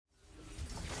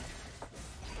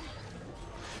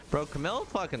Bro, Camille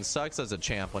fucking sucks as a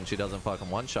champ when she doesn't fucking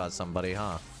one-shot somebody,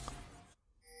 huh?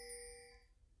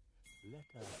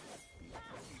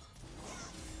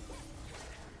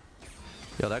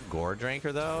 Yo, that gore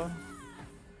drinker though.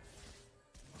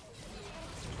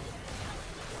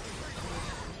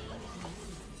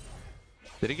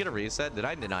 Did he get a reset? Did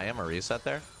I deny him a reset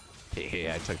there?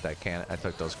 Yeah, I took that can. I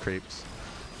took those creeps.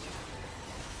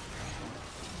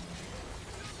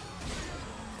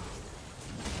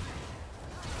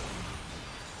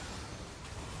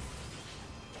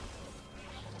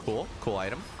 Cool. Cool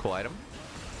item. Cool item.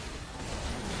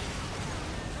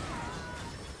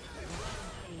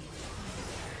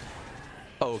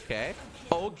 Okay.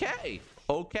 Okay.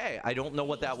 Okay. I don't know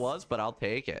what that was, but I'll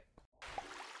take it.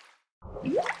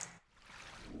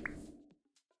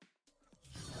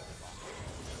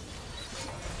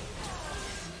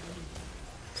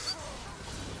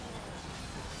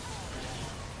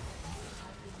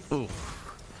 Ooh.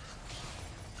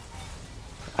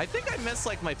 I think I missed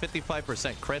like my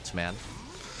 55% crits, man.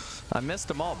 I missed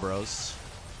them all, bros.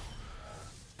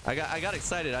 I got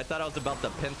excited. I thought I was about the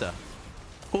Penta.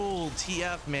 Ooh,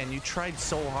 TF, man. You tried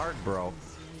so hard, bro.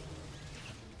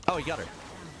 Oh, you got her.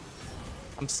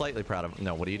 I'm slightly proud of him.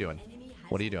 No, what are you doing?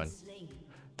 What are you doing?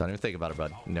 Don't even think about it,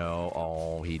 bud. No.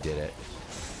 Oh, he did it.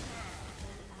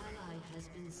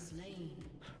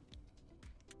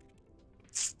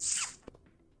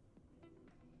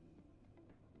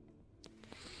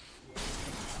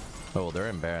 Oh, they're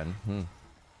in Baron.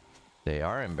 They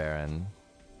are in Baron.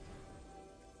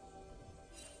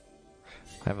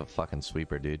 I have a fucking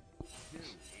sweeper, dude.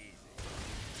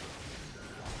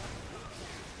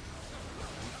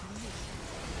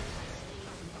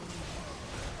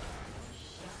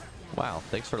 Wow,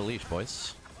 thanks for the leash,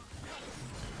 boys.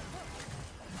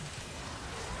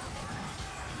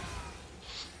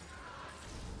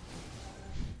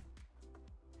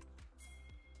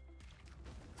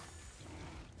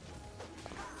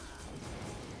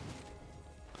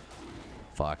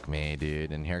 Fuck me,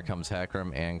 dude. And here comes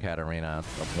Hecarim and Katarina.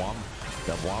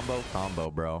 The Wombo combo,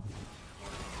 bro.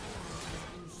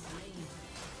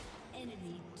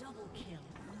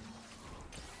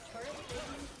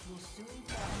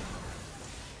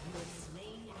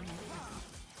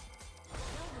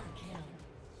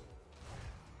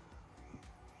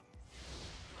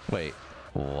 Wait,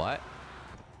 what?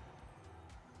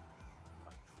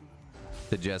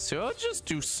 Did Yasuo just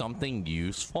do something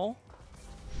useful?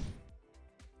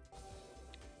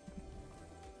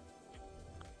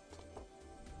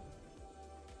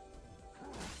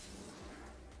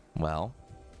 Well,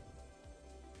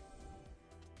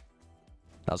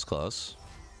 that was close.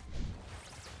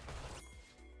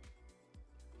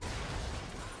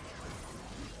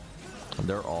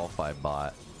 They're all 5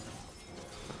 bot.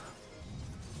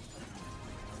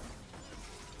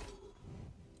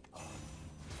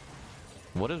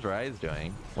 What is Rise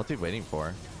doing? What's he waiting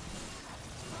for?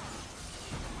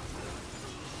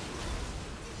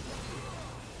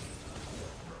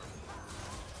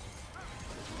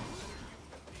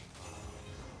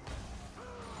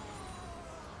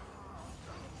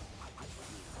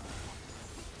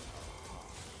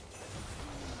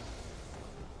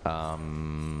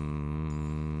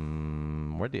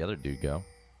 Where'd the other dude go?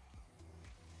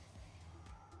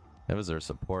 That was their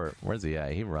support. Where's he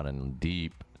at? He running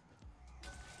deep.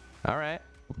 All right.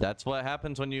 That's what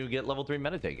happens when you get level 3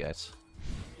 meditate, guys.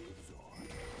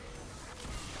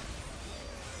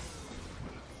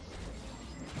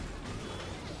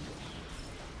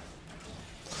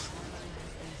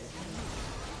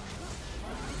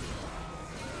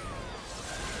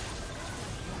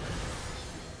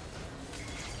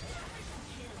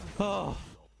 Oh.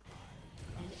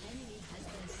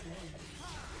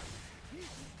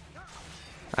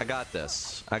 I got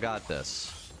this. I got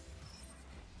this.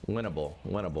 Winnable.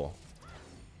 Winnable.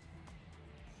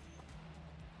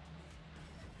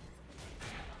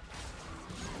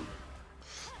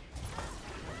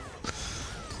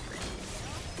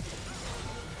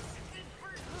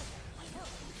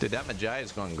 Dude, that Magi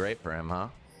is going great for him, huh?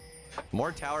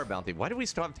 More tower bounty. Why do we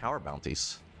still have tower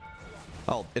bounties?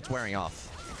 Oh, it's wearing off.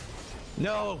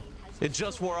 No! It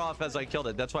just wore off as I killed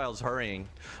it. That's why I was hurrying.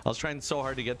 I was trying so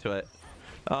hard to get to it.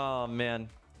 Oh, man.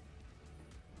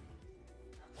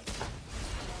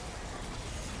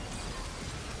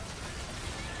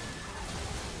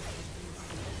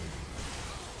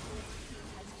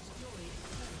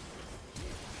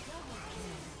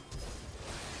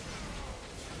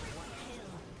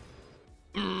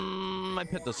 My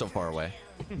pit is so far away.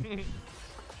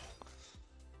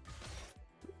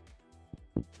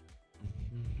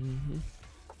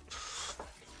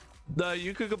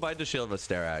 You could combine the shield with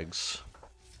Sterags.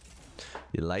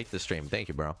 You like the stream. Thank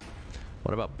you, bro.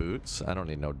 What about boots? I don't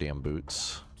need no damn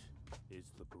boots. Is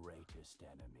the greatest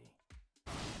enemy.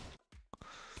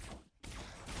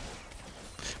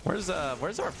 Where's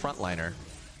our frontliner?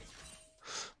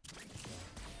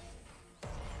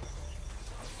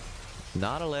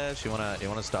 Nautilus, you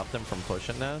wanna stop them from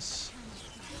pushing this?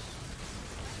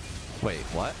 Wait,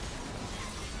 what?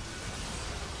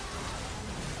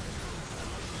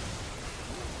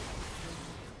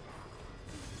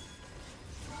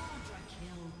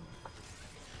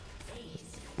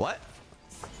 What?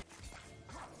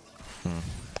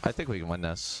 I think we can win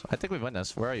this. I think we win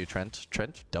this. Where are you, Trent?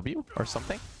 Trent? W or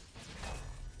something?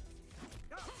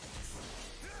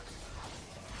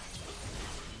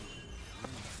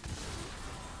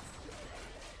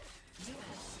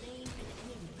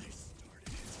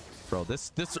 Bro,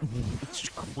 this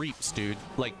creeps, dude.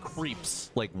 Like creeps.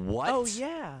 Like what? Oh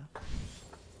yeah.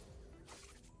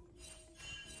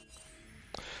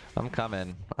 I'm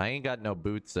coming. I ain't got no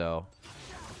boots though.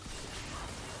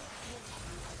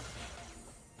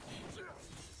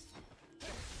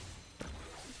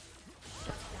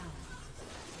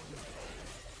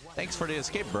 Thanks for the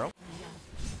escape, bro.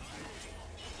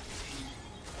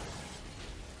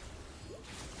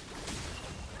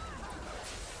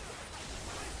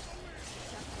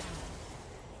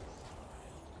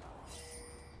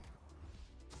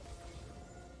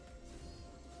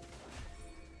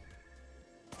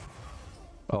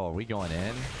 Oh, are we going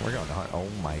in? We're going to hunt. Oh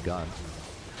my god.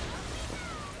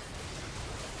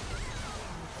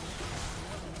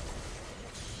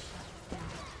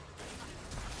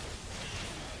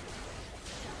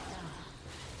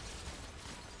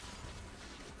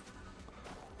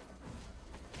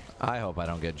 I hope I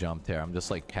don't get jumped here. I'm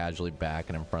just like casually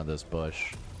backing in front of this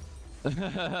bush.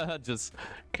 Just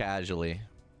casually.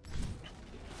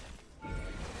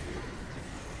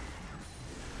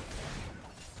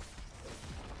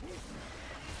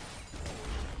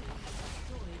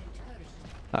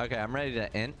 Okay, I'm ready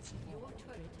to int.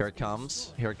 Here it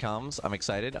comes. Here it comes. I'm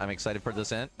excited. I'm excited for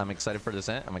this int. I'm excited for this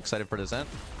int. I'm excited for this int.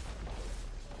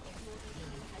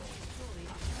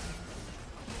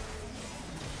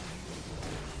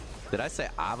 Did I say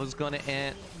I was gonna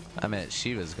int? I meant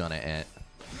she was gonna int.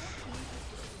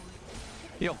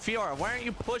 Yo, Fiora, why aren't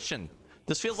you pushing?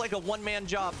 This feels like a one-man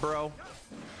job, bro.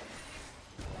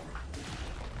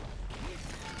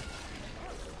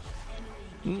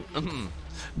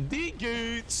 The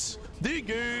Goots! The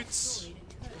Goots!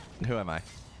 Who am I?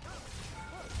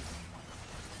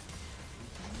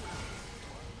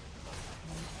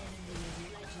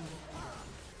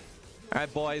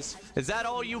 Alright, boys. Is that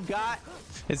all you got?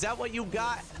 Is that what you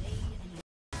got?